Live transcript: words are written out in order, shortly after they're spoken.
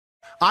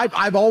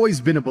I've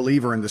always been a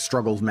believer in the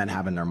struggles men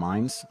have in their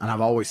minds, and I've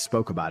always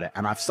spoke about it,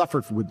 and I've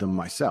suffered with them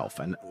myself.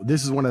 And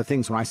this is one of the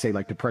things when I say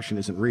like depression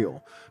isn't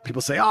real,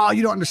 people say, oh,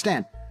 you don't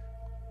understand.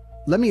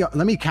 Let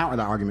me counter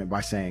that argument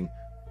by saying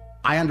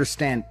I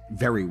understand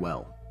very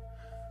well.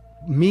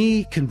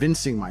 Me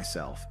convincing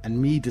myself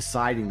and me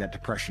deciding that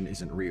depression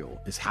isn't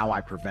real is how I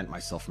prevent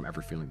myself from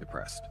ever feeling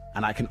depressed.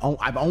 And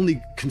I've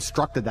only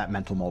constructed that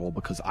mental model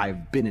because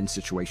I've been in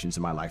situations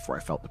in my life where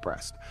I felt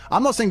depressed.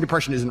 I'm not saying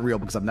depression isn't real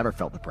because I've never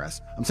felt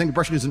depressed. I'm saying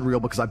depression isn't real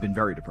because I've been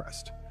very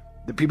depressed.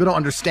 That people don't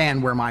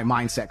understand where my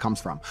mindset comes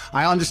from.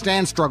 I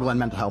understand struggle and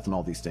mental health and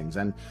all these things.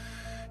 And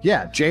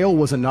yeah, jail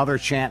was another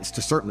chance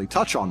to certainly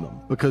touch on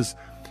them, because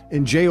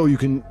in jail,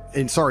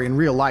 in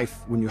real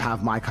life, when you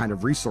have my kind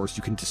of resource,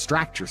 you can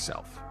distract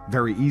yourself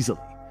very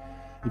easily.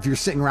 If you're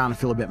sitting around and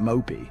feel a bit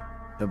mopey,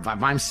 if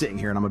I'm sitting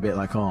here and I'm a bit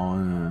like,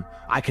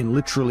 I can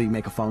literally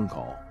make a phone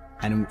call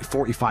and in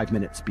 45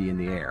 minutes be in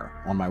the air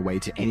on my way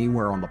to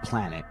anywhere on the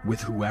planet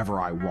with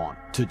whoever I want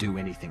to do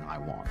anything I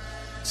want.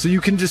 So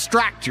you can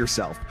distract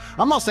yourself.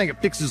 I'm not saying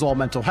it fixes all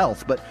mental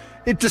health, but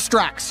it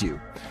distracts you.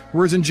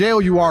 Whereas in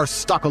jail, you are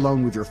stuck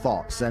alone with your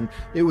thoughts. And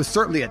it was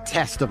certainly a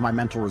test of my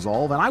mental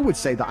resolve. And I would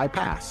say that I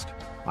passed.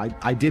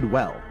 I did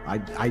well.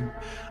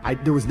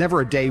 There was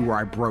never a day where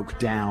I broke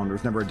down. There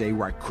was never a day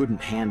where I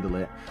couldn't handle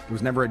it. There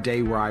was never a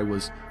day where I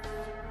was,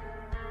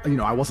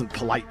 I wasn't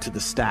polite to the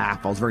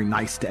staff. I was very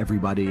nice to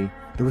everybody.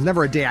 There was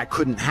never a day I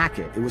couldn't hack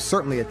it. It was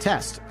certainly a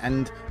test.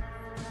 And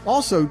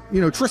also,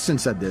 Tristan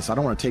said this. I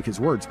don't want to take his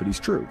words, but he's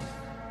true.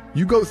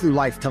 You go through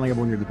life telling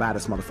everyone you're the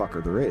baddest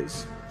motherfucker there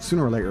is.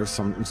 Sooner or later,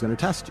 someone's going to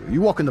test you. You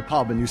walk in the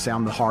pub and you say,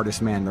 I'm the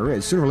hardest man there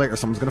is. Sooner or later,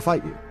 someone's going to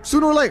fight you.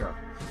 Sooner or later.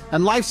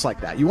 And life's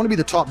like that. You want to be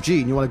the top G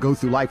and you want to go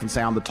through life and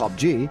say, I'm the top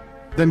G.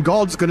 Then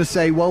God's going to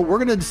say, well,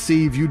 we're going to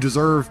see if you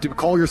deserve to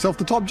call yourself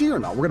the top G or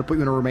not. We're going to put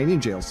you in a Romanian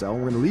jail cell.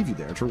 And we're going to leave you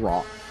there to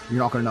rot. You're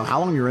not going to know how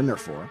long you're in there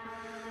for.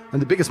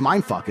 And the biggest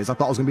mindfuck is I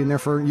thought I was going to be in there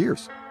for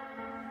years.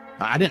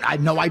 I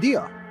had no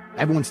idea.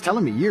 Everyone's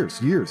telling me years.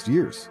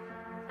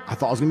 I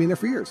thought I was going to be in there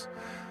for years.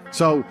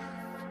 So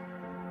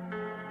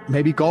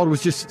maybe God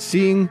was just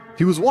seeing,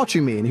 he was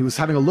watching me and he was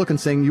having a look and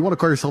saying, you want to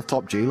call yourself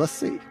top G? Let's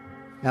see.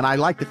 And I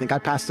like to think I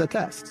passed that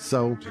test.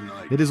 So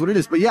it is what it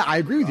is. But yeah, I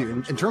agree with you.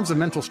 In terms of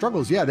mental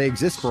struggles, yeah, they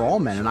exist for all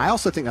men. And I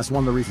also think that's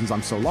one of the reasons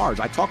I'm so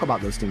large. I talk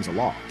about those things a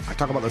lot. I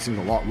talk about those things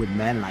a lot with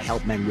men and I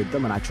help men with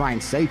them. And I try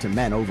and say to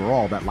men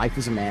overall that life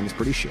as a man is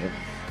pretty shit.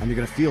 And you're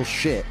going to feel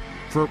shit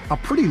for a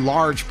pretty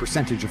large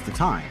percentage of the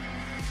time.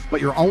 But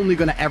you're only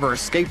going to ever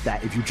escape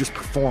that if you just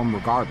perform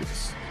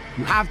regardless.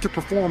 You have to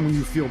perform when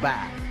you feel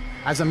bad.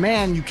 As a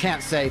man, you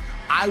can't say,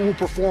 I will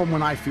perform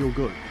when I feel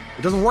good.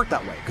 It doesn't work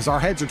that way because our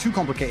heads are too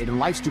complicated and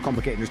life's too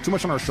complicated. There's too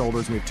much on our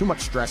shoulders and we have too much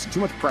stress and too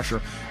much pressure.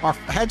 Our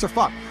heads are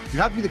fucked. You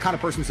have to be the kind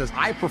of person who says,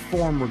 I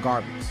perform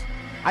regardless.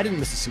 I didn't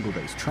miss a single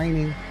day's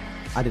training.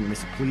 I didn't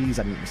miss a please.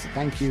 I didn't miss a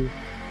thank you.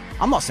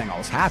 I'm not saying I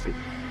was happy.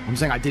 I'm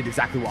saying I did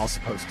exactly what I was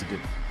supposed to do.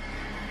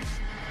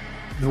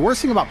 The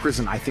worst thing about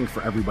prison, I think,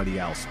 for everybody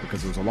else,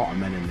 because there was a lot of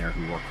men in there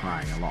who were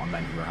crying, a lot of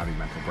men who were having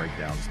mental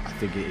breakdowns, I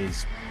think it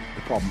is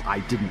the problem I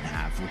didn't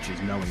have, which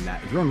is knowing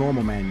that if you're a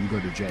normal man, you go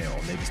to jail,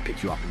 and they just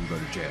pick you up and you go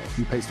to jail.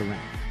 Who pays the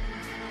rent?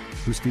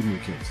 Who's feeding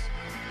your kids?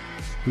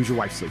 Who's your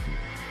wife sleeping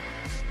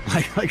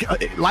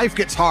with? Life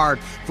gets hard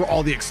for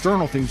all the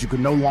external things you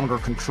could no longer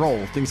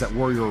control, things that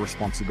were your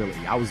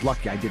responsibility. I was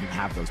lucky I didn't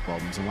have those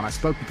problems, and when I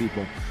spoke to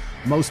people,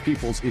 most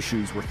people's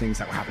issues were things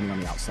that were happening on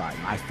the outside,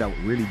 and I felt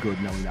really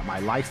good knowing that my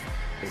life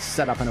is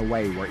set up in a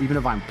way where even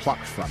if I'm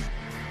plucked from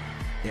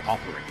it, it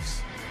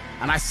operates.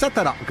 And I set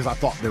that up because I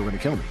thought they were going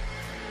to kill me.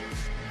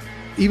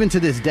 Even to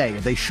this day,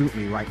 if they shoot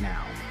me right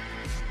now,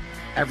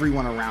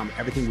 everyone around,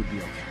 everything would be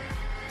okay.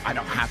 I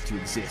don't have to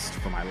exist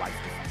for my life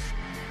to function.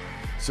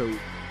 So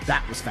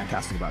that was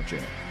fantastic about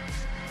jail.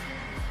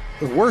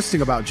 The worst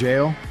thing about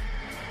jail,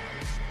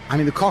 I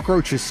mean, the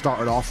cockroaches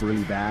started off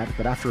really bad,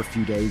 but after a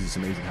few days, it's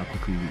amazing how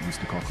quickly you get used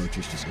to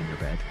cockroaches just in your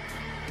bed.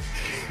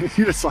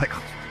 You're just like,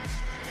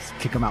 just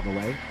kick them out of the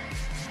way.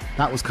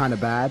 That was kind of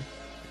bad.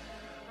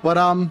 But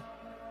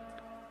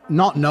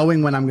not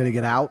knowing when I'm going to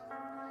get out,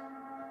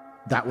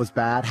 that was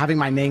bad. Having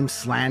my name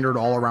slandered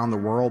all around the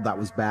world, that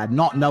was bad.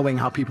 Not knowing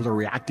how people are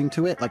reacting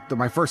to it. Like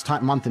my first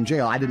month in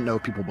jail, I didn't know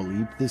if people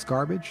believed this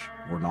garbage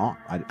or not.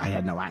 I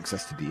had no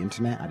access to the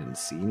internet. I didn't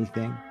see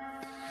anything.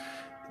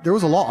 There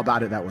was a lot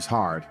about it that was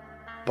hard.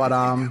 But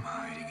I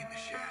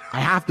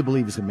have to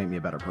believe it's going to make me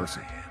a better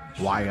person.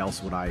 Why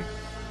else did I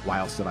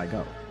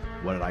go?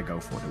 What did I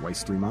go for? To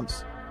waste 3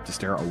 months? To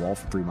stare at a wall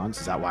for 3 months?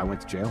 Is that why I went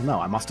to jail? No,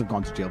 I must have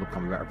gone to jail to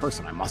become a better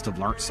person. I must have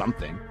learned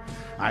something.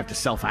 I have to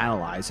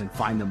self-analyze and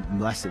find the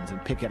lessons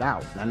and pick it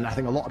out. And I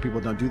think a lot of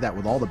people don't do that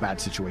with all the bad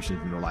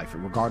situations in their life.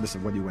 regardless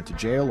of whether you went to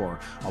jail or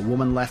a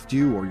woman left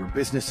you or your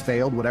business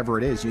failed, whatever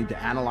it is, you need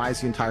to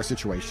analyze the entire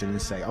situation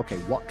and say, okay,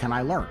 what can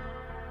I learn?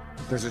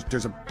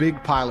 There's a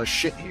big pile of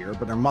shit here,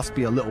 but there must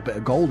be a little bit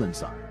of gold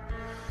inside.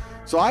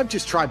 So I've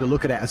just tried to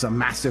look at it as a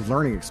massive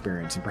learning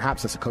experience, and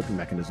perhaps that's a coping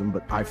mechanism,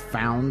 but I've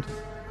found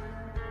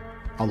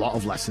a lot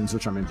of lessons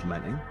which I'm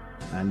implementing,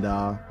 and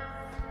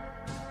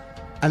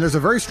there's a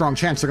very strong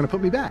chance they're going to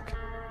put me back.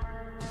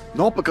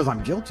 Not because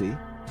I'm guilty,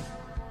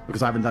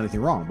 because I haven't done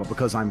anything wrong, but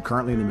because I'm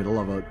currently in the middle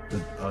of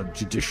a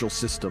judicial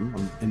system.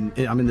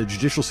 I'm in the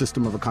judicial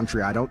system of a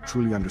country. I don't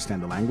truly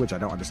understand the language. I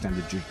don't understand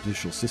the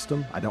judicial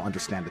system. I don't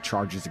understand the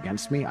charges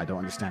against me. I don't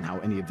understand how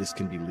any of this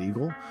can be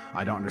legal.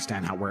 I don't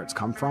understand where it's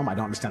come from. I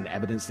don't understand the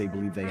evidence they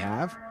believe they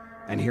have.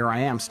 And here I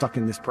am stuck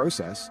in this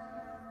process,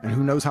 and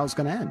who knows how it's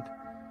going to end.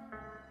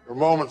 There are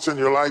moments in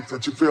your life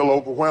that you feel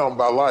overwhelmed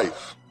by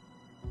life,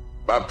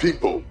 by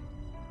people,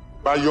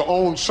 by your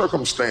own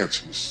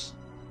circumstances,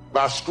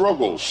 by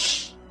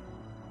struggles.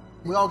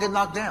 We all get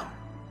knocked down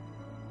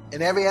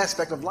in every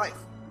aspect of life.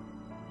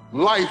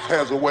 Life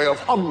has a way of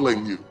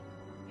humbling you.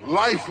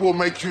 Life will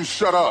make you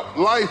shut up.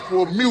 Life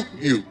will mute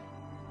you.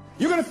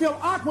 You're going to feel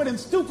awkward and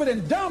stupid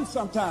and dumb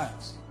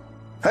sometimes.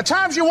 At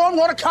times you won't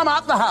want to come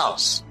out the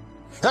house.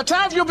 At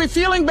times you'll be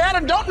feeling bad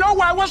and don't know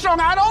why. What's wrong?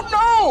 I don't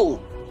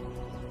know.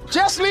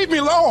 Just leave me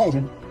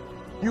alone.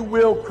 You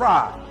will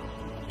cry.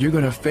 You're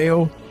going to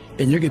fail,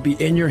 and you're going to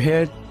be in your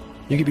head.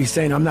 You're going to be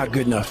saying, I'm not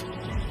good enough.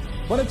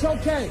 But it's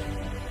okay.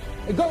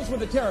 It goes with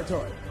the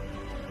territory.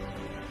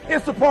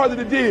 It's a part of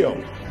the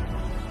deal.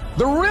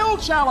 The real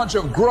challenge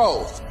of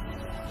growth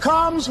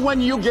comes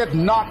when you get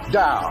knocked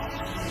down.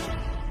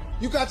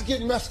 You got to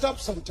get messed up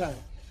sometime.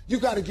 You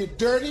got to get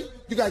dirty.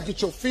 You got to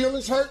get your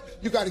feelings hurt.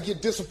 You got to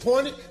get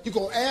disappointed. You're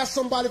going to ask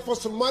somebody for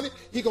some money.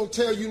 He's going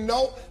to tell you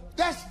no.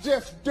 That's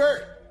just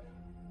dirt.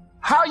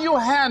 How you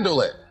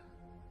handle it,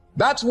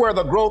 that's where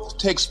the growth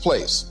takes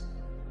place.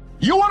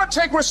 You want to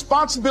take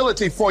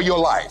responsibility for your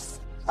life.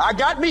 I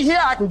got me here,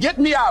 I can get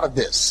me out of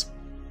this.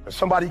 If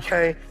somebody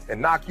came and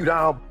knocked you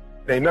down,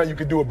 there ain't nothing you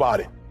can do about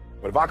it.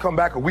 But if I come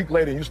back a week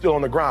later and you're still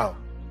on the ground,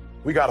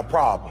 we got a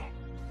problem.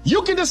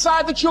 You can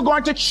decide that you're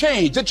going to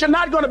change, that you're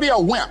not going to be a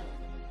wimp.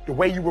 The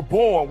way you were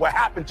born, what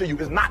happened to you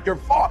is not your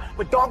fault.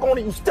 But doggone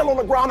it, you still on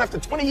the ground after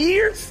 20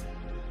 years?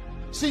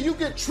 See, you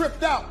get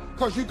tripped out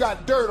because you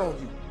got dirt on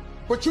you.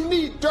 But you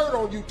need dirt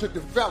on you to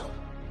develop.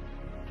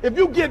 If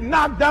you get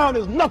knocked down,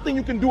 there's nothing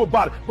you can do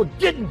about it. But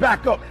getting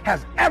back up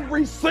has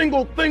every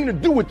single thing to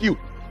do with you.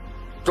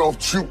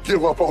 Don't you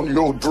give up on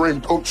your dream.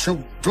 Don't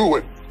you do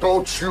it.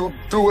 Don't you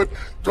do it.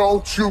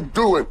 Don't you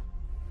do it.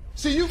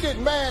 See, you get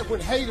mad when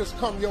haters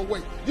come your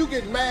way. You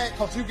get mad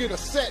because you get a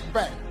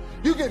setback.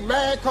 You get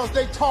mad because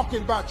they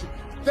talking about you.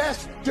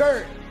 That's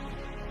dirt.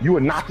 You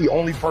are not the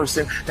only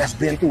person that's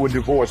been through a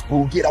divorce,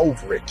 boo. Get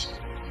over it.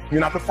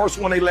 You're not the first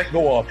one they let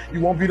go of.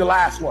 You won't be the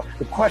last one.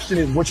 The question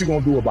is, what you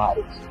gonna do about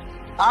it?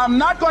 I'm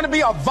not going to be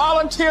a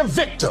volunteer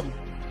victim.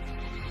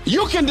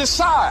 You can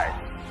decide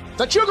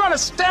that you're going to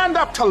stand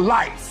up to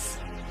life.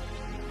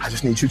 I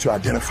just need you to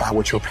identify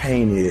what your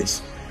pain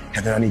is,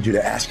 and then I need you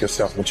to ask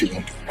yourself what you're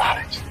gonna do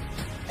about it.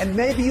 And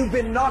maybe you've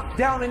been knocked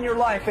down in your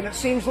life and it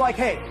seems like,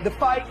 hey, the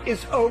fight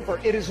is over.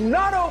 It is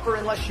not over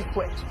unless you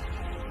quit.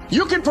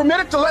 You can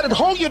permit it to let it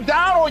hold you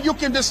down, or you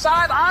can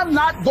decide, I'm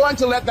not going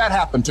to let that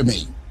happen to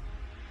me.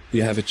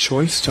 You have a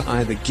choice to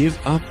either give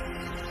up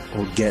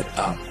or get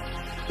up.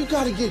 You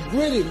got to get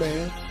gritty,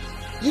 man.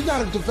 You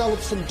got to develop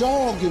some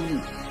dog in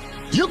you.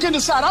 You can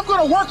decide, I'm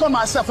going to work on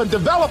myself and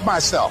develop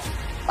myself.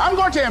 I'm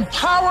going to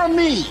empower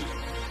me.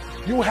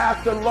 You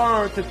have to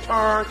learn to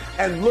turn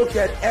and look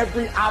at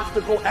every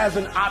obstacle as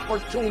an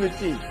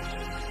opportunity.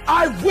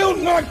 I will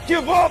not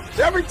give up.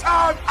 Every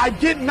time I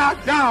get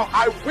knocked down,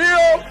 I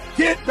will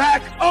get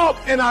back up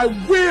and I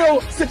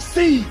will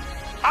succeed.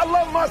 I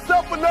love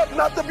myself enough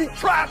not to be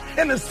trapped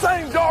in the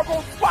same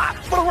doggone spot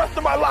for the rest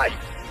of my life.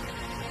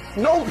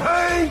 No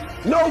pain,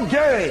 no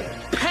gain.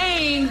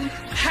 Pain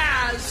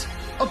has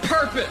a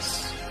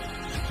purpose.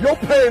 Your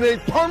pain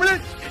ain't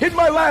permanent. It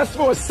might last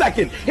for a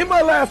second. It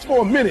might last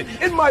for a minute.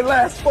 It might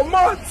last for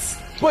months.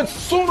 But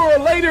sooner or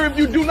later, if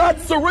you do not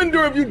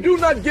surrender, if you do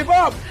not give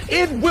up,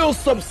 it will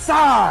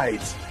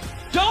subside.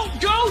 Don't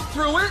go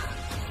through it.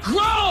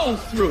 Grow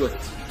through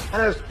it.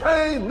 And as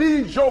pain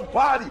leaves your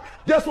body,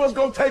 guess what's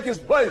going to take its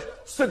place?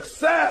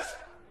 Success.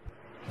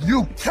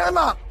 You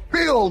cannot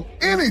build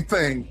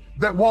anything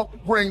that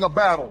won't bring a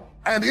battle.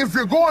 And if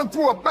you're going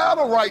through a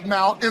battle right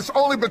now, it's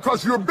only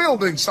because you're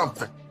building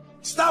something.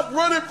 Stop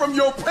running from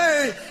your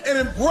pain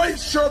and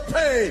embrace your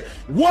pain.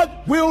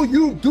 What will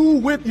you do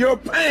with your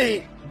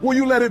pain? Will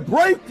you let it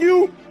break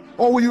you,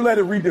 or will you let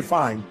it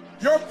redefine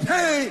you? Your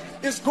pain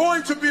is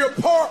going to be a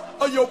part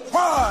of your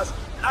prize.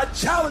 I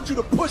challenge you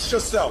to push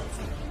yourself.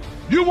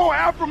 You want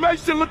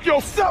affirmation? Look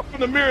yourself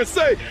in the mirror and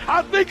say,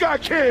 I think I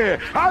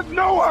can. I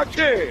know I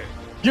can.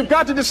 You've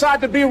got to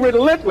decide to be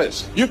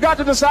relentless. You've got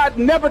to decide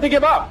never to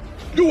give up.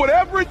 Do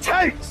whatever it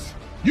takes.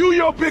 You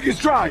your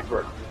biggest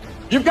driver.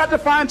 You've got to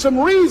find some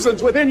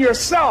reasons within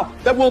yourself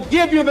that will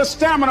give you the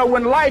stamina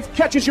when life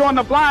catches you on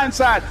the blind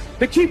side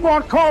to keep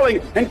on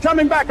calling and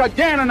coming back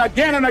again and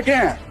again and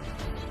again.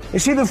 You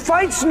see, the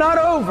fight's not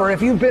over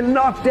if you've been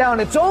knocked down.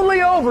 It's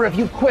only over if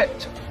you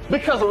quit.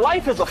 Because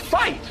life is a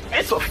fight.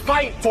 It's a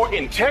fight for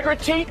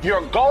integrity,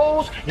 your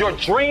goals, your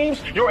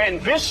dreams, your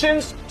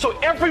ambitions. So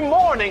every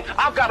morning,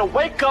 I've got to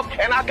wake up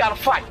and I've got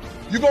to fight.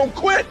 You gonna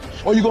quit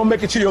or you gonna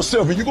make it to your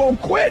silver? You gonna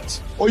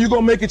quit or you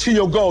gonna make it to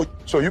your goal?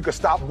 So you can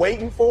stop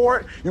waiting for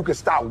it, you can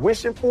stop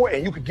wishing for it,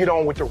 and you can get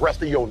on with the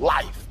rest of your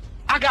life.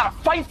 I gotta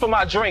fight for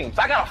my dreams.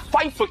 I gotta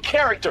fight for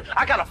character.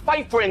 I gotta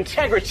fight for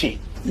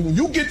integrity. When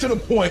you get to the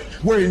point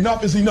where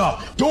enough is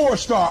enough, doors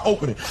start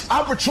opening,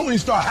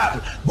 opportunities start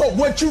happening. But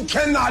what you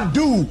cannot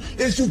do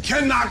is you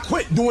cannot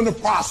quit during the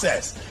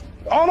process.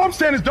 All I'm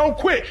saying is don't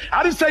quit.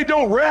 I didn't say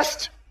don't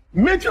rest.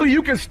 Mentally,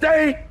 you can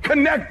stay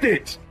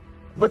connected.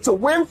 But to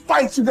win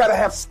fights, you gotta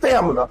have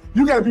stamina.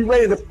 You gotta be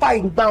ready to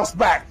fight and bounce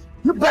back.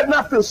 You better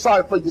not feel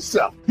sorry for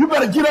yourself. You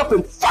better get up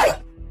and fight.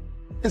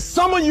 And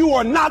some of you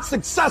are not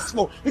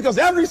successful because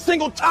every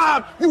single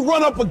time you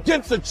run up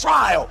against a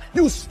trial,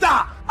 you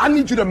stop. I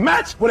need you to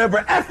match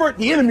whatever effort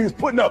the enemy is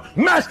putting up.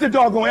 Match the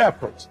doggone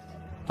efforts.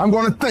 I'm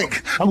gonna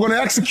think, I'm gonna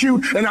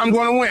execute, and I'm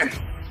gonna win.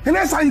 And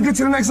that's how you get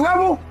to the next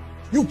level.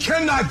 You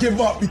cannot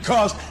give up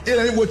because it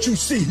ain't what you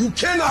see. You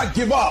cannot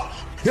give up.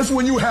 It's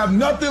when you have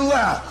nothing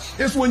left.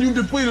 It's when you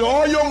depleted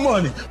all your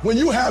money. When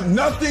you have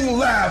nothing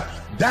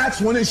left,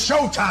 that's when it's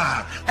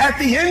showtime. At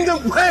the end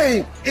of the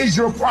game is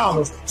your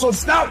promise. So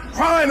stop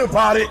crying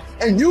about it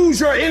and use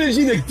your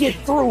energy to get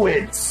through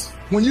it.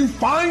 When you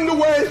find a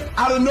way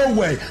out of no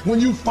way,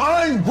 when you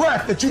find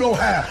breath that you don't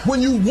have,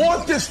 when you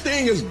want this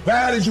thing as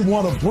bad as you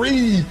want to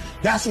breathe,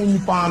 that's when you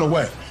find a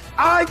way.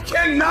 I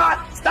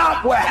cannot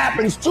stop what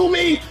happens to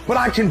me, but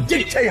I can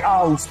dictate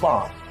how I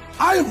respond.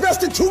 I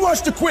invested too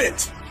much to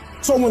quit.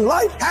 So when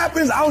life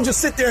happens, I don't just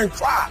sit there and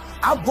cry.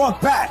 I buck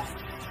back.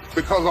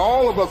 Because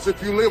all of us,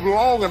 if you live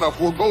long enough,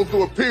 will go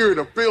through a period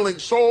of feeling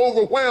so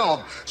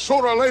overwhelmed.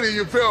 Sooner or later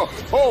you feel,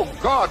 oh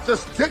God,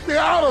 just get me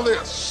out of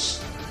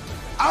this.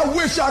 I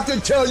wish I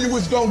could tell you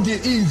it's gonna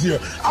get easier.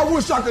 I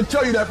wish I could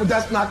tell you that, but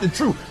that's not the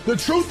truth. The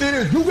truth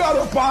is you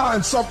gotta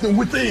find something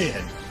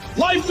within.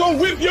 Life's gonna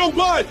whip your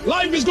butt.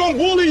 Life is gonna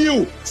bully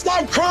you.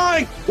 Stop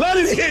crying, let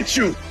it hit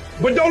you,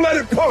 but don't let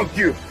it punk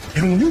you.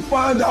 And when you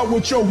find out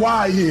what your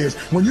why is,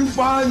 when you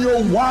find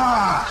your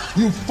why,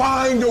 you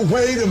find a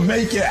way to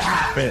make it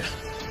happen.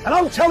 And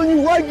I'm telling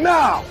you right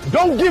now,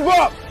 don't give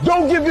up,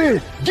 don't give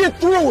in, get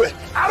through it.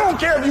 I don't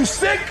care if you're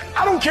sick,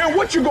 I don't care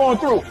what you're going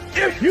through.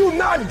 If you're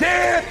not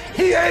dead,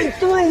 he ain't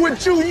through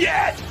with you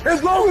yet.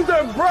 As long as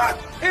there's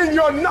breath in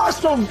your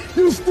nostrils,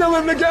 you still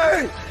in the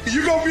game.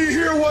 You're gonna be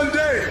here one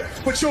day,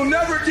 but you'll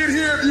never get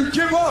here if you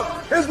give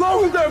up. As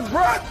long as there's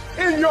breath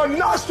in your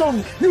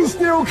nostrils, you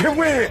still can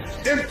win.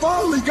 And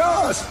finally,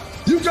 guys,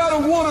 you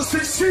gotta wanna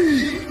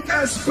succeed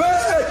as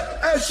bad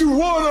as you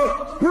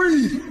wanna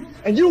breathe.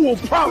 And you will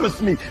promise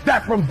me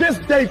that from this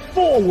day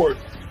forward,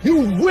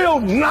 you will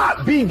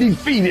not be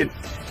defeated.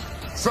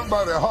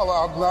 Somebody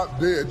holler, I'm not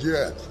dead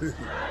yet.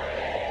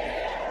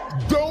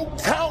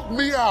 Don't count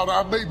me out.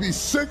 I may be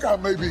sick, I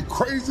may be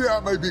crazy, I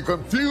may be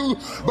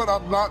confused, but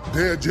I'm not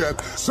dead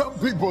yet. Some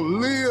people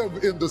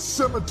live in the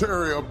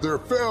cemetery of their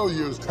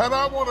failures. And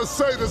I want to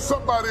say to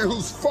somebody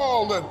who's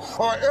fallen,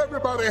 or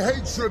everybody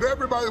hates you, and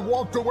everybody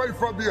walked away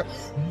from you,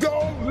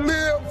 don't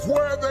live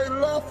where they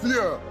left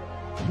you.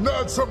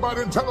 Nudge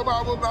somebody and tell them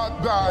I will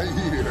not die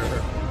here.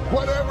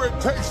 Whatever it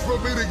takes for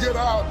me to get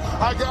out,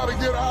 I gotta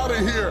get out of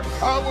here.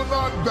 I will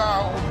not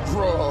die on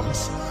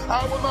drugs.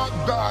 I will not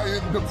die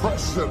in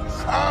depression.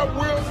 I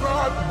will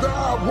not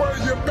die where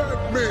you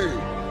met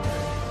me.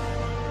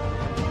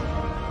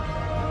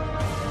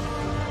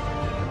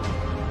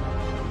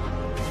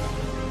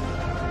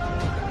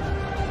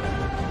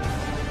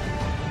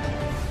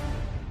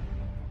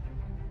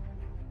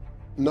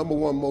 Number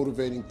one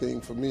motivating thing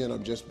for me, and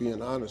I'm just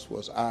being honest,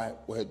 was I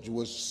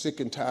was sick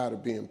and tired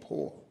of being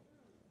poor.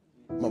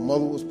 My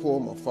mother was poor,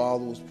 my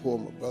father was poor,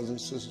 my brothers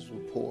and sisters were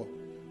poor.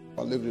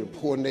 I lived in a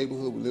poor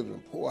neighborhood, we lived in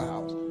a poor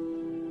house.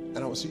 And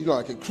I was,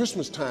 like at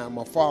Christmas time,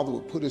 my father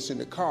would put us in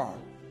the car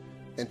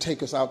and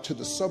take us out to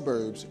the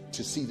suburbs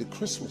to see the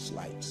Christmas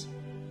lights.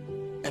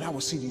 And I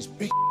would see these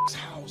big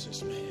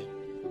houses,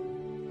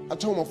 man. I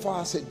told my father,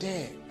 I said,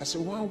 Dad, I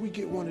said, why don't we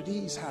get one of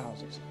these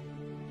houses?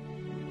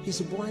 He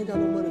said, boy, I ain't got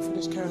no money for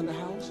this kind of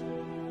house.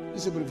 He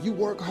said, but if you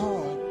work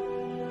hard,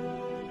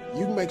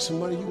 you can make some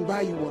money, you can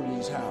buy you one of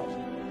these houses.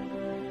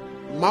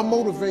 My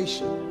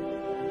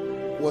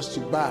motivation was to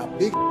buy a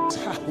big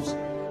house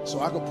so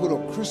I could put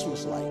up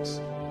Christmas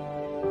lights.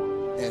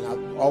 And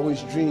I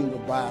always dreamed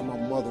of buying my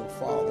mother and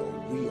father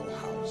a real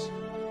house.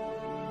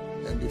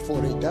 And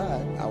before they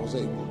died, I was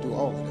able to do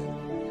all of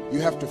that. You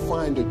have to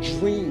find a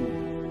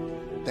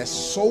dream that's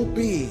so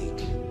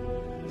big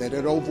that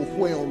it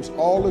overwhelms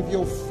all of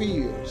your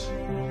fears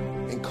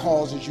and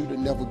causes you to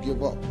never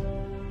give up.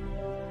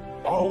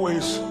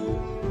 Always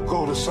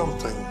go to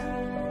something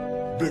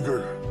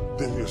bigger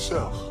than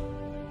yourself.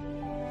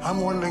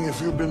 I'm wondering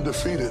if you've been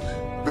defeated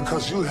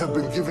because you have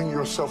been giving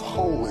yourself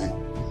wholly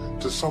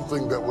to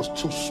something that was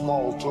too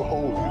small to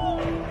hold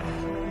you.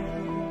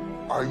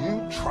 Are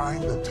you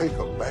trying to take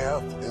a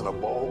bath in a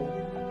bowl?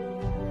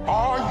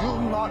 Are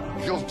you not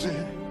guilty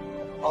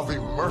of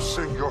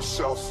immersing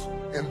yourself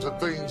into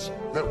things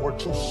that were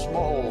too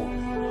small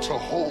to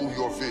hold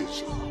your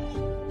vision?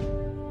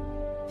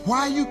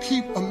 Why you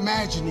keep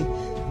imagining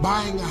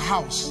buying a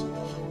house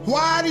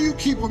Why do you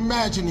keep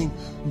imagining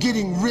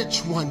getting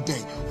rich one day?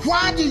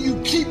 Why do you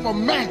keep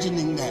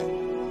imagining that?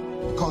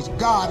 Because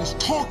God is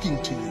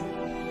talking to you.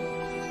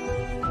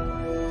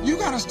 You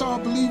got to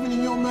start believing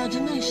in your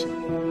imagination.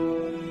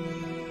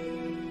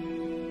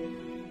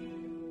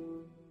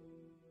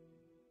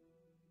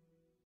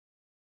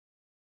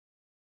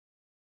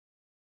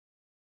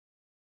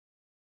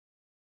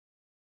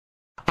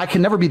 I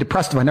can never be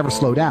depressed if I never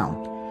slow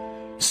down.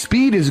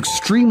 Speed is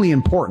extremely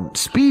important.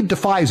 Speed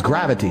defies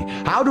gravity.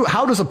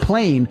 How does a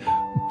plane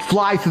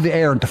fly through the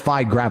air and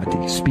defy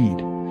gravity? Speed.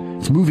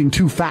 It's moving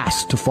too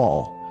fast to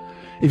fall.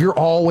 If you're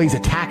always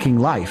attacking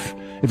life,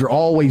 if you're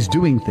always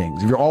doing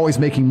things, if you're always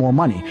making more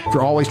money, if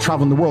you're always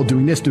traveling the world,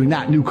 doing this, doing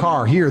that, new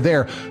car, here,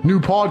 there, new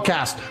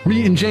podcast,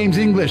 reading James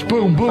English,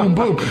 boom, boom,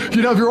 boom. If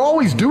you're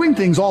always doing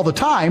things all the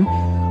time,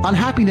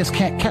 unhappiness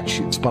can't catch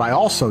you. But I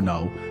also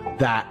know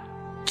that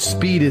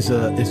speed is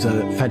a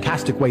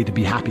fantastic way to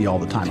be happy all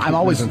the time. I'm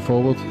always looking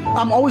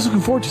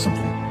forward to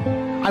something.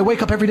 I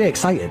wake up every day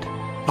excited.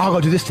 I'll go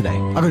do this today.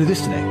 I'll go do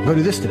this today. I'll go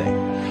do this today.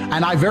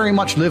 And I very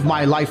much live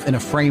my life in a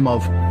frame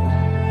of,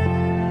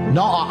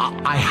 no,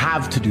 I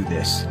have to do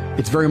this.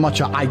 It's very much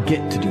I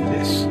get to do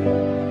this.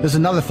 There's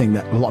another thing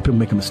that a lot of people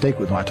make a mistake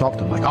with when I talk to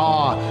them, like,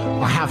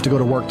 I have to go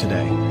to work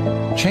today.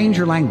 Change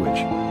your language.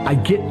 I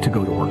get to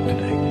go to work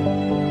today.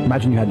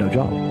 Imagine you had no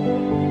job.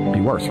 It'd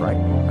be worse, right?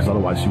 Because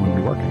otherwise you wouldn't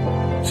be working.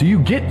 So you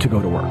get to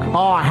go to work.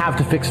 I have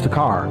to fix the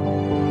car.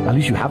 At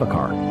least you have a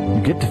car.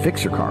 You get to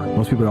fix your car.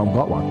 Most people don't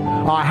got one.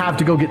 I have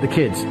to go get the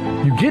kids.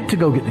 You get to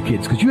go get the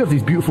kids because you have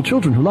these beautiful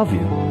children who love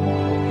you.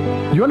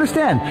 You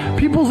understand?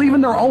 People's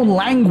even their own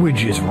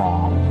language is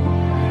wrong.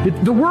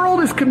 The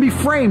world can be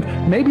framed.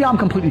 Maybe I'm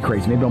completely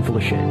crazy. Maybe I'm full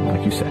of shit,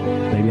 like you said.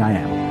 Maybe I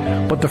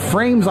am. But the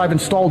frames I've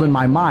installed in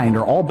my mind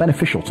are all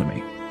beneficial to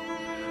me.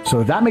 So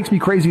if that makes me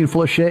crazy and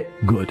full of shit,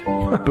 good.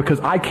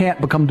 Because I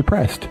can't become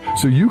depressed.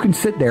 So you can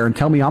sit there and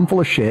tell me I'm full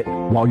of shit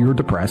while you're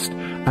depressed,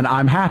 and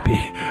I'm happy.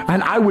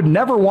 And I would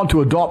never want to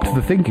adopt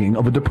the thinking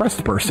of a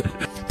depressed person.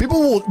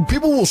 People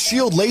will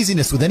shield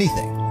laziness with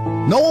anything.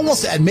 No one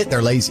wants to admit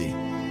they're lazy.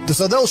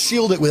 So they'll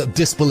shield it with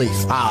disbelief.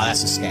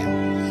 That's a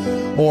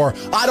scam. Or,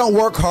 I don't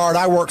work hard,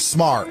 I work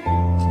smart.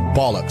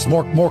 Bollocks.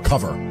 More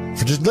cover.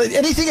 For just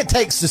anything it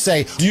takes to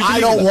say, I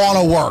don't want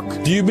to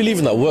work. Do you believe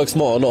in that? Work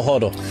smart or not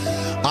harder?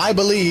 I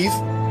believe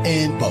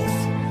in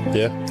both.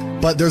 Yeah.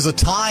 But there's a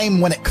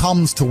time when it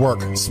comes to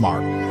work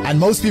smart. And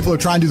most people are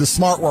trying to do the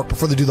smart work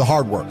before they do the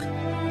hard work.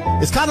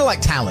 It's kind of like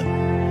talent,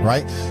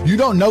 right? You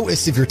don't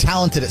notice if you're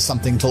talented at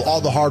something until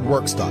all the hard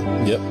work's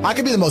done. Yep. I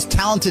could be the most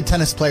talented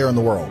tennis player in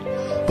the world,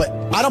 but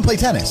I don't play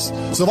tennis.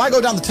 So if I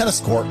go down the tennis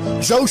court,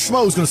 Joe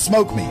Schmo's going to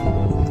smoke me.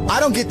 I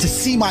don't get to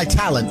see my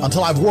talent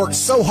until I've worked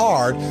so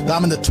hard that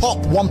I'm in the top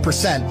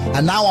 1%,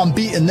 and now I'm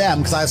beating them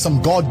because I have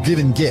some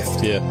God-given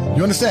gift. Yeah.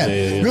 You understand?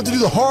 Yeah. You have to do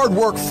the hard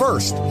work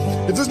first.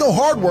 If there's no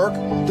hard work,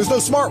 there's no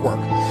smart work.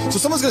 So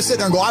someone's going to sit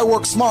there and go, I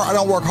work smart, I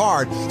don't work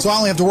hard, so I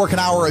only have to work an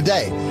hour a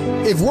day.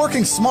 If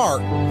working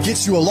smart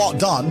gets you a lot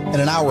done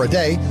in an hour a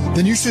day,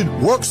 then you should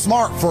work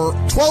smart for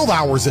 12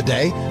 hours a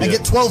day and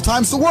get 12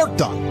 times the work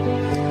done.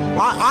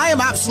 I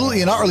am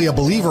absolutely and utterly a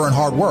believer in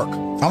hard work.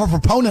 I'm a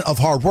proponent of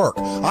hard work.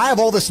 I have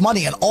all this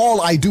money and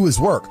all I do is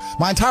work.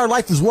 My entire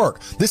life is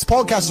work. This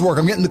podcast is work.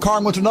 I'm getting in the car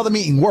and going to another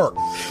meeting, work.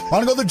 I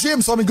want to go to the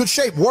gym so I'm in good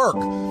shape, work.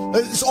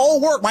 It's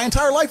all work. My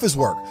entire life is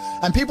work.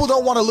 And people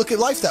don't want to look at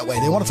life that way.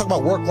 They want to talk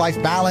about work-life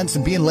balance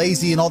and being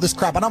lazy and all this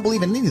crap. I don't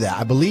believe in any of that.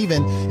 I believe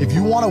in if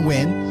you want to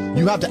win,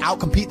 you have to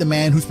outcompete the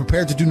man who's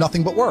prepared to do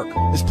nothing but work.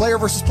 It's player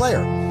versus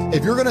player.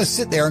 If you're going to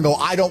sit there and go,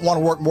 I don't want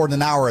to work more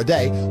than an hour a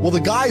day, well, the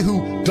guy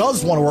who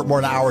does want to work more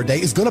than an hour a day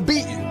is going to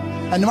beat you.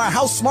 And no matter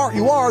how smart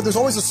you are, there's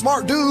always a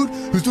smart dude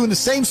who's doing the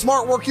same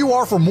smart work you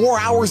are for more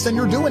hours than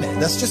you're doing it.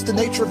 That's just the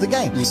nature of the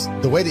game.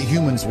 The way that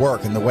humans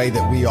work and the way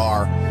that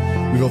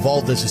we've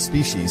evolved as a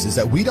species is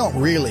that we don't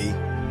really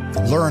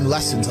learn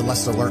lessons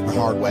unless they're learned the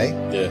hard way.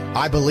 Yeah.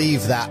 I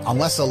believe that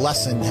unless a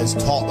lesson is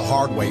taught the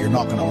hard way, you're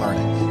not going to learn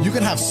it. You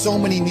can have so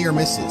many near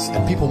misses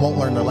and people won't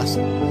learn their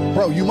lesson.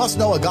 Bro, you must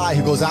know a guy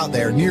who goes out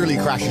there, nearly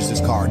crashes his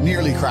car,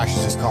 nearly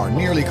crashes his car,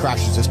 nearly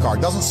crashes his car,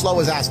 doesn't slow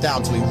his ass down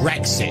until he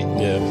wrecks it.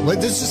 Yeah.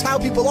 Like, this is just how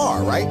people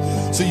are,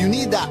 right? So you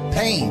need that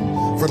pain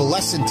for the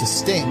lesson to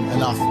sting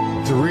enough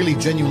to really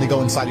genuinely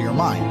go inside of your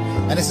mind.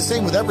 And it's the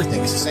same with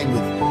everything. It's the same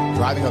with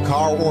driving a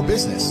car or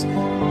business.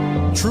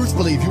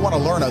 Truthfully, if you want to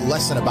learn a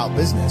lesson about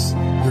business,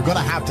 you're going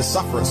to have to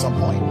suffer at some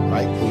point,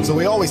 right? So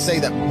we always say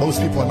that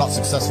most people are not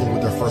successful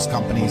with their first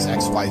companies,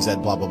 X, Y, Z,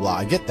 blah, blah, blah.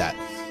 I get that.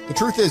 The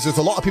truth is, there's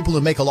a lot of people who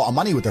make a lot of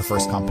money with their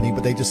first company,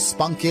 but they just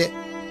spunk it,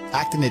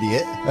 act an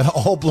idiot, and it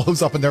all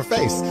blows up in their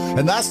face.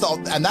 And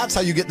that's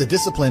how you get the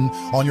discipline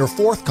on your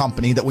fourth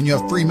company, that when you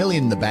have $3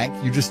 million in the bank,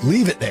 you just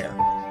leave it there.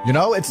 You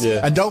know,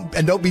 and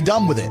don't be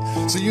done with it.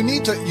 So you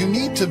need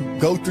to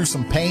go through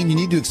some pain. You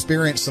need to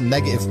experience some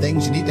negative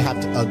things. You need to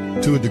have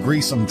to a degree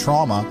some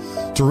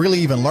trauma to really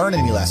even learn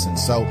any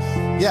lessons. So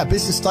yeah,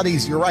 business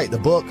studies. You're right. The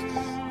book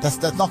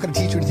That's not going to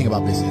teach you anything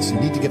about business. You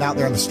need to get out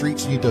there on the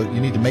streets. You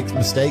need to make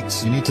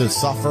mistakes. You need to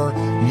suffer.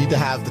 You need to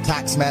have the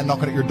tax man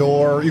knocking at your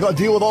door. You got to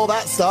deal with all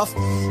that stuff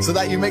so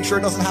that you make sure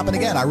it doesn't happen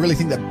again. I really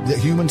think that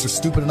humans are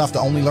stupid enough to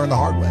only learn the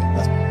hard way.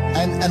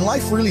 And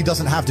life really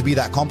doesn't have to be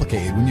that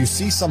complicated. When you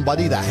see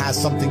somebody that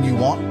has something you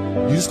want,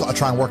 you just got to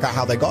try and work out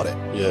how they got it.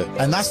 Yeah.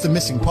 And that's the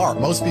missing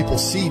part. Most people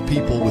see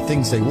people with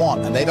things they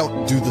want, and they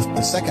don't do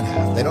the second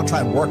half. They don't try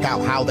and work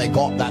out how they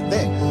got that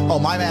thing. Oh,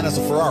 my man has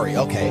a Ferrari.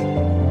 Okay.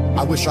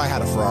 I wish I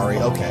had a Ferrari.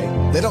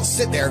 Okay. They don't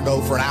sit there and go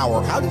for an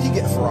hour. How did he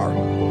get a Ferrari?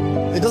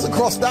 It doesn't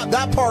cross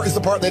that part is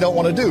the part they don't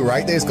want to do,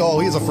 right? They just go, oh,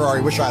 he has a Ferrari,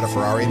 wish I had a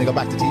Ferrari, and they go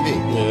back to TV.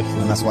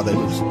 Yeah. And that's why they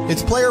lose.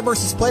 It's player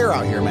versus player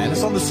out here, man.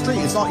 It's on the street.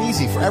 It's not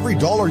easy. For every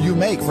dollar you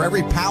make, for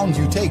every pound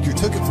you take, you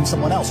took it from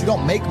someone else. You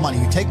don't make money,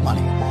 you take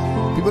money.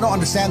 People don't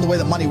understand the way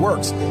that money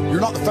works.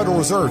 You're not the Federal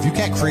Reserve. You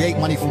can't create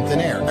money from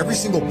thin air. Every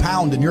single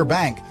pound in your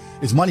bank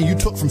is money you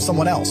took from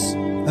someone else.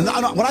 And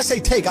when I say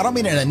take, I don't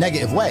mean it in a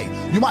negative way.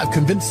 You might have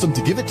convinced them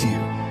to give it to you.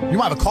 You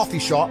might have a coffee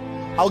shop.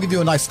 I'll give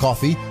you a nice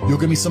coffee. You'll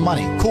give me some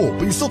money. Cool.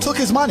 But you still took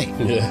his money.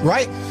 Yeah.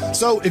 Right?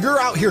 So if you're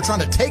out here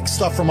trying to take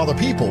stuff from other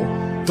people,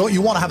 don't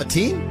you want to have a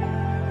team?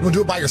 You want to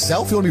do it by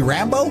yourself? You want to be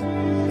Rambo?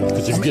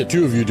 Because if you get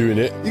two of you doing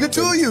it. You get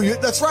two of you.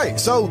 That's right.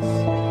 So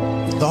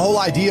the whole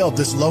idea of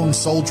this lone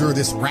soldier,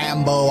 this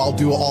Rambo, I'll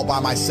do it all by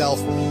myself,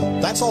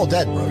 that's all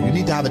dead, bro. You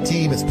need to have a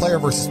team. It's player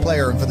versus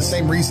player. And for the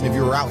same reason, if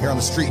you were out here on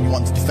the street and you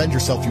want to defend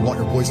yourself, you want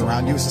your boys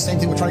around you. It's the same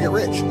thing with trying to get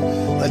rich.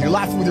 Like you're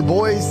laughing with your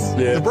boys.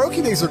 Yeah. The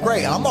brokey days are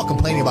great. And I'm not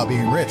complaining about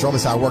being rich.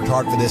 Obviously, I worked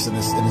hard for this, and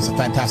it's a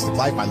fantastic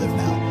life I live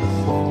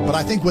now. But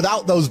I think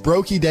without those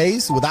brokey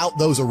days, without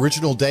those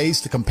original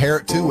days to compare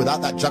it to,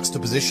 without that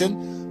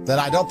juxtaposition, then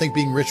I don't think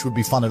being rich would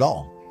be fun at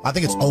all. I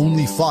think it's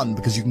only fun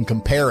because you can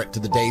compare it to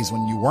the days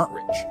when you weren't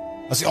rich.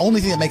 That's the only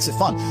thing that makes it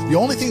fun. The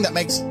only thing that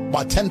makes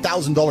my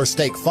 $10,000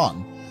 steak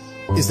fun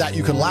is that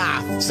you can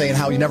laugh saying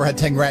how you never had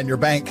 10 grand in your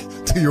bank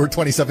till you were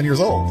 27 years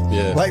old.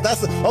 Yeah. Like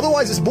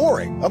otherwise it's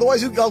boring.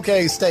 Otherwise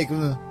okay, steak.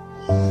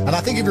 And I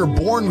think if you're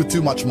born with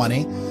too much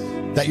money,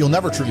 that you'll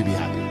never truly be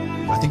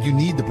happy. I think you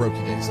need the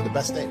brokey days. They're the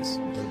best days.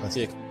 They're the best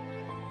days.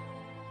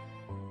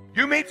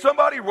 You meet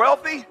somebody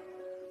wealthy,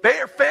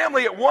 their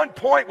family at one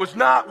point was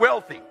not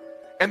wealthy.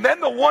 And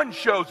then the one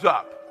shows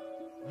up.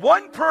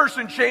 One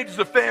person changes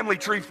the family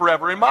tree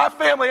forever. In my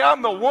family,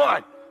 I'm the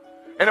one.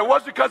 And it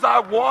wasn't because I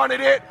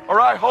wanted it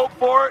or I hoped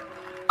for it.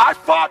 I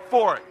fought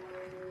for it.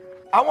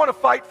 I want to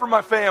fight for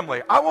my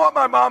family. I want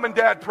my mom and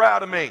dad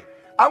proud of me.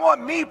 I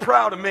want me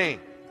proud of me.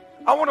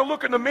 I want to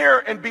look in the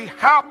mirror and be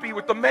happy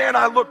with the man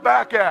I look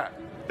back at.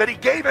 That he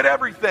gave it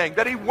everything,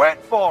 that he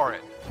went for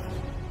it.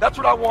 That's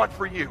what I want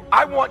for you.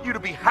 I want you to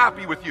be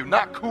happy with you,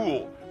 not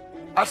cool.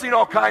 I've seen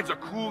all kinds of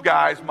cool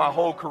guys my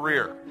whole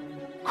career.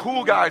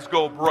 Cool guys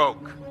go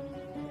broke.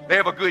 They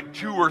have a good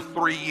 2 or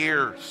 3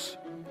 years.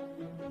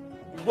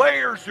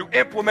 Players who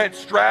implement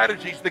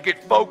strategies that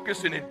get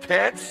focused and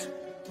intense,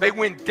 they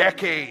win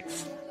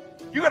decades.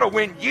 You got to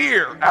win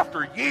year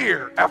after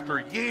year after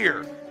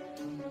year.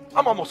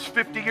 I'm almost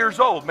 50 years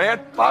old,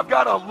 man. I've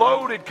got a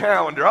loaded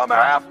calendar. I'm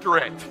after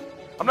it.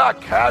 I'm not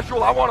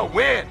casual. I want to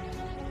win.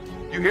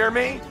 You hear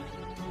me?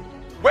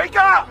 Wake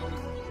up!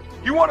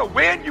 You want to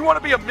win? You want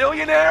to be a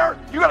millionaire?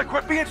 You got to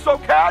quit being so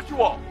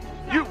casual.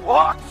 You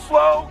walk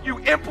slow. You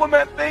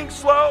implement things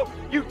slow.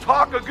 You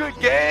talk a good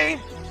game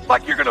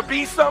like you're going to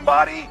be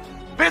somebody.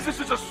 Business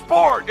is a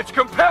sport. It's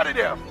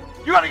competitive.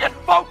 You got to get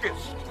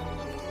focused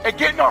and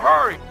get in a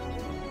hurry.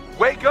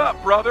 Wake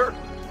up, brother.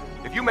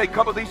 If you make a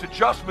couple of these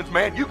adjustments,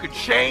 man, you could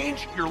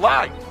change your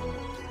life.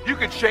 You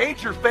could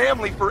change your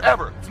family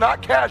forever. It's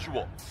not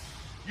casual.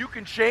 You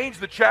can change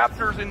the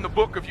chapters in the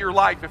book of your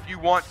life if you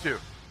want to.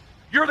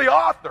 You're the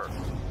author.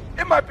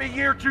 It might be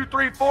year 2,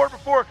 3, 4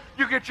 before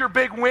you get your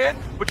big win,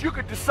 but you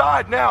could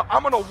decide now,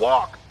 I'm going to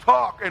walk,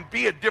 talk, and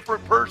be a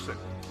different person.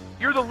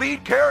 You're the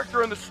lead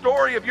character in the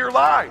story of your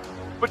life.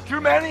 But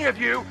too many of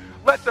you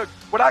let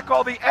what I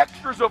call the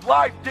extras of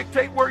life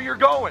dictate where you're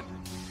going.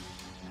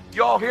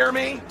 Y'all hear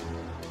me?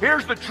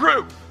 Here's the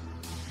truth.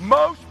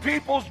 Most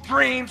people's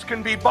dreams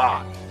can be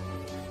bought.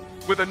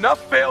 With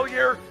enough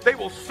failure, they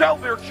will sell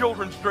their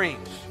children's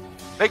dreams.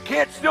 They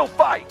can't still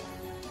fight.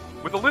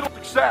 With a little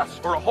success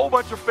or a whole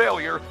bunch of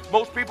failure,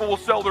 most people will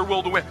sell their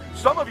will to win.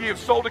 Some of you have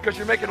sold it because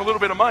you're making a little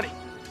bit of money.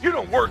 You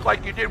don't work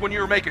like you did when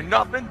you were making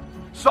nothing.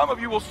 Some of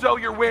you will sell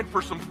your win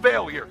for some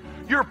failure.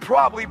 You're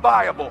probably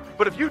buyable.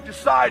 But if you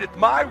decide that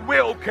my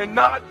will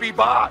cannot be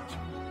bought,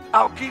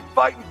 I'll keep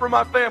fighting for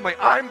my family.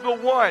 I'm the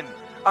one.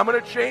 I'm going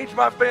to change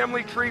my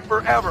family tree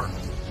forever.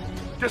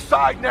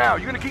 Decide now.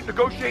 You're going to keep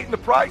negotiating the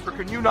price, or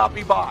can you not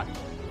be bought?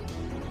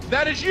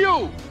 That is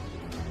you.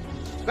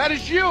 That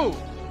is you.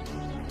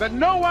 That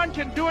no one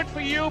can do it for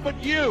you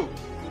but you.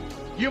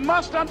 You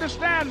must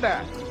understand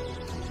that.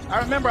 I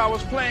remember I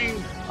was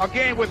playing a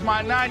game with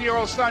my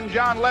 9-year-old son,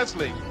 John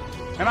Leslie,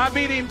 and I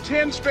beat him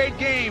 10 straight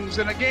games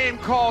in a game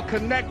called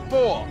Connect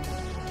 4.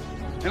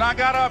 And I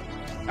got up.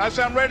 I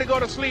said, I'm ready to go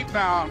to sleep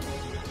now.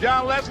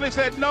 John Leslie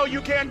said, no,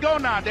 you can't go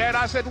now, Dad.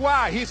 I said,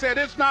 why? He said,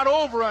 it's not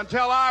over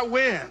until I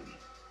win.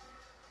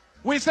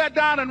 We sat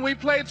down and we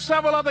played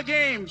several other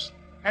games.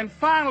 And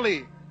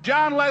finally,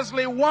 John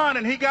Leslie won,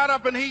 and he got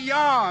up and he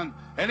yawned.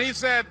 And he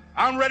said,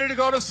 I'm ready to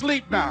go to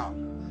sleep now.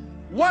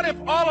 What if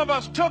all of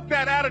us took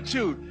that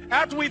attitude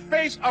after we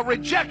face a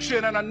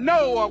rejection and a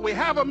no, or we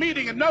have a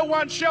meeting and no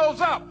one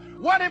shows up?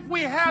 What if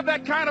we have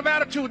that kind of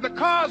attitude? The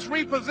car's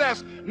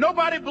repossessed.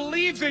 Nobody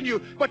believes in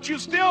you, but you're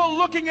still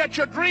looking at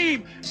your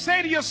dream.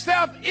 Say to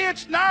yourself,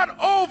 it's not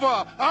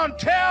over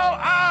until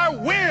I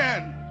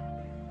win.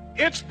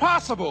 It's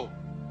possible.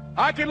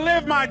 I can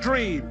live my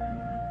dream.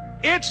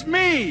 It's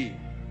me.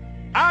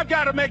 I've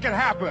got to make it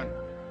happen.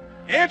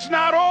 It's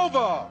not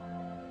over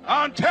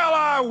until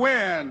I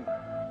win.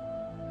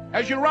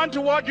 As you run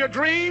toward your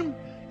dream,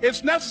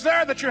 it's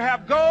necessary that you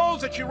have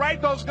goals, that you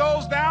write those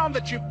goals down,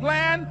 that you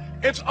plan.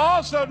 It's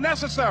also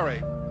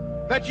necessary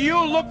that you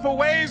look for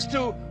ways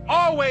to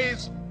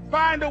always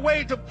find a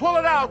way to pull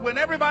it out when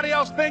everybody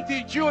else thinks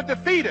that you are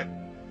defeated.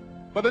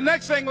 But the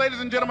next thing, ladies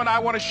and gentlemen, I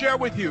want to share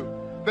with you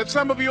that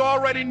some of you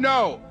already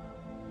know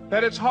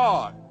that it's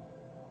hard.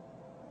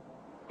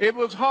 It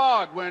was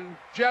hard when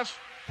just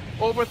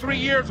over 3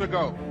 years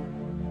ago,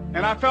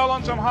 and I fell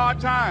on some hard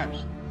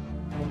times,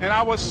 and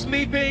I was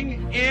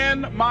sleeping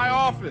in my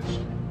office.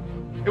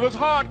 It was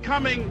hard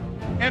coming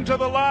into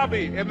the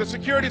lobby, and the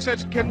security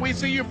said, can we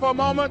see you for a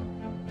moment?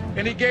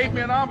 And he gave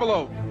me an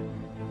envelope.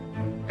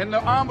 And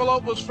the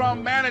envelope was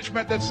from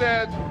management that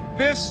said,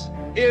 this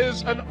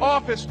is an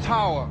office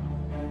tower.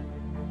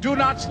 Do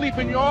not sleep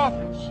in your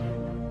office.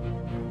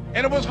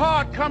 And it was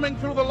hard coming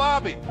through the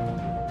lobby.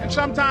 And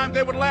sometimes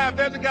they would laugh.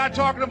 There's a guy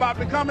talking about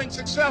becoming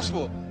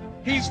successful.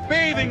 He's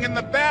bathing in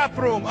the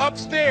bathroom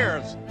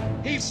upstairs.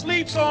 He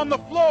sleeps on the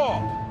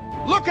floor.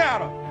 Look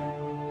at him.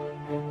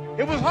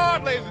 It was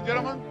hard, ladies and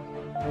gentlemen,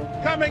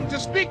 coming to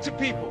speak to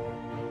people.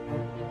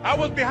 I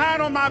was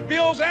behind on my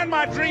bills and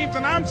my dreams,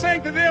 and I'm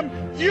saying to them,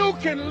 you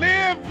can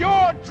live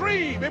your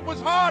dream. It was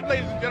hard,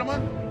 ladies and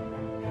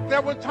gentlemen.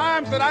 There were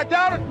times that I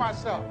doubted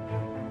myself.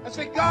 I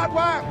said, God,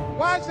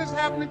 why is this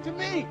happening to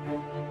me?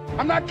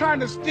 I'm not trying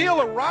to steal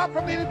or rob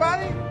from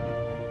anybody.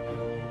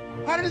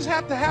 Why did this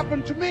have to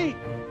happen to me?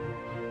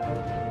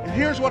 And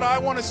here's what I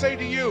want to say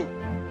to you.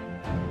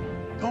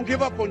 Don't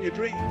give up on your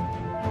dream.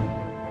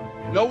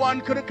 No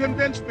one could have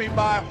convinced me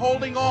by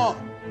holding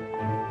on,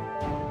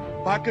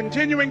 by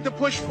continuing to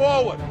push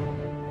forward,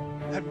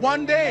 that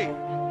one day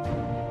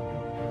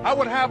I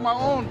would have my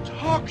own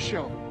talk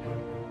show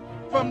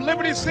from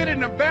Liberty City,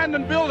 an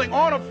abandoned building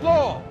on a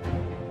floor,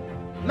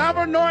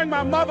 never knowing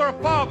my mother or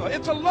father.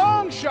 It's a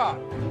long shot.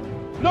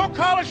 No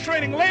college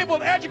training,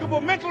 labeled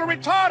educable, mentally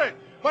retarded,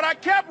 but I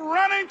kept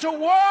running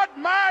toward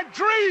my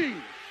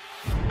dream.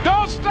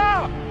 Don't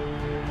stop.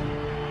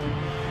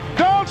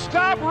 Don't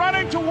stop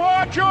running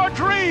toward your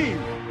dream.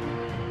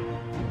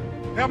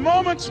 There are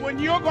moments when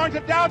you're going to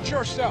doubt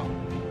yourself.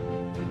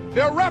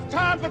 There are rough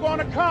times that are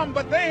going to come,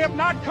 but they have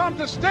not come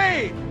to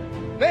stay.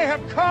 They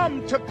have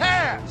come to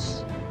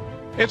pass.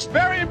 It's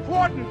very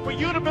important for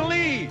you to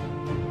believe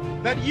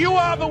that you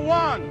are the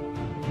one.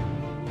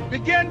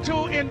 Begin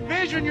to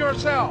envision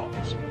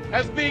yourselves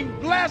as being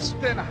blessed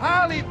and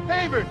highly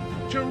favored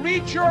to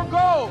reach your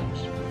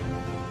goals.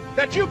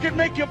 That you can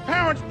make your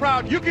parents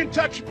proud. You can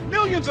touch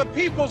millions of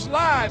people's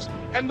lives,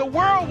 and the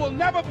world will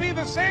never be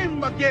the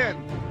same again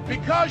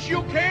because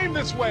you came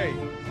this way.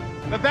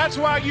 That's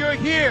why you're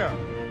here,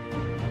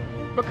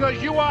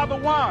 because you are the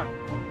one.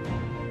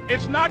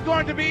 It's not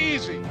going to be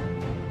easy.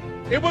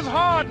 It was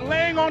hard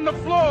laying on the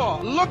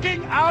floor,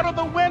 looking out of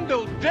the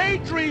window,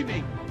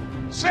 daydreaming,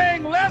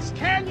 saying, Les,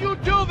 can you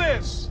do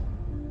this?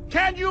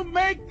 Can you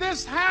make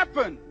this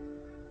happen?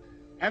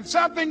 And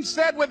something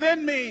said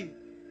within me,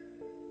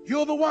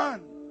 you're the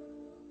one.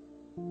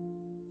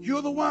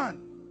 You're the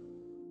one.